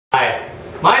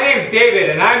My name's David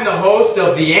and I'm the host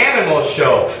of The Animal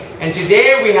Show. And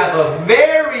today we have a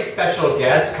very special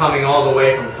guest coming all the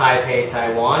way from Taipei,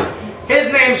 Taiwan.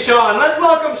 His name's Shawn. Let's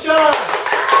welcome Shawn.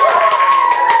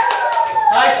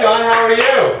 Hi Shawn, how are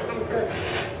you? I'm good.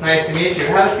 Nice to meet you.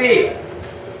 Have a seat.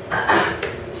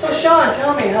 So Shawn,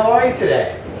 tell me, how are you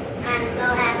today? I'm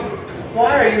so happy.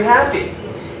 Why are you happy?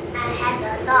 I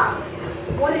have a dog.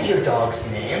 What is your dog's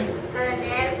name? Her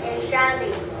name is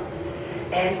Shelly.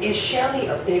 And is Shelly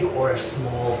a big or a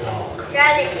small dog?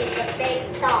 Shelly is a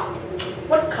big dog.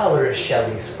 What color is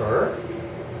Shelly's fur?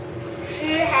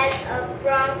 She has a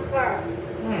brown fur.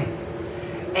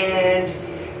 And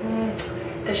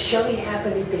does Shelly have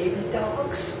any baby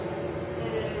dogs?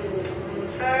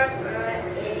 Her fur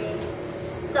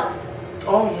is soft.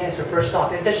 Oh yes, her fur's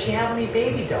soft. And does she have any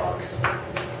baby dogs?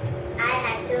 I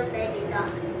have 2 baby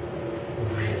dogs.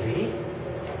 Really?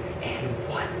 And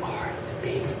what are the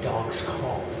baby dogs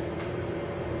called?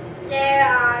 There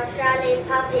are Shelly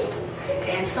puppies.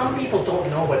 And some people don't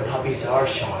know what puppies are,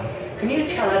 Shawn. Can you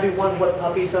tell everyone what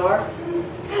puppies are?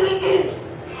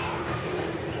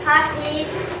 Puppies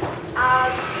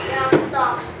are young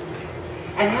dogs.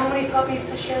 And how many puppies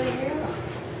does Shelly have?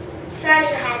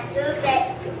 Shelly has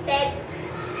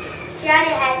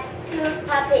 2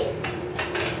 puppies.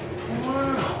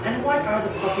 Wow. And what are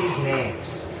the puppies'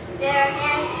 names? Their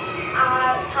names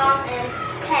are Tom and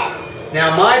Pet.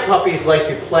 Now my puppies like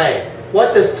to play.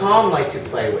 What does Tom like to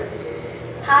play with?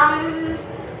 Tom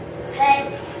plays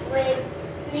with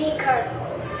sneakers.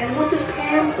 And what does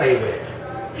Pam play with?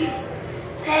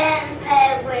 Pam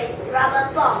plays with rubber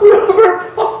balls.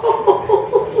 Rubber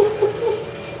balls!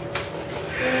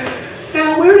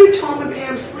 Now where do Tom and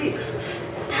Pam sleep?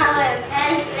 Tom and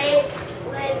Pam sleep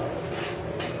with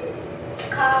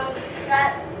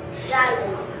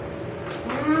Shelly.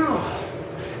 Wow.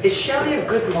 Is Shelly a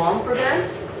good mom for them?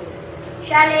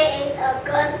 Shelly is a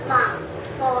good mom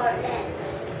for them.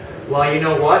 Well, you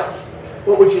know what?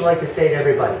 What would you like to say to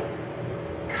everybody?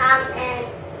 Come and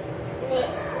meet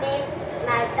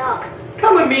my dogs.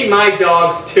 Come and meet my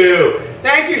dogs too.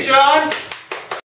 Thank you, Shawn.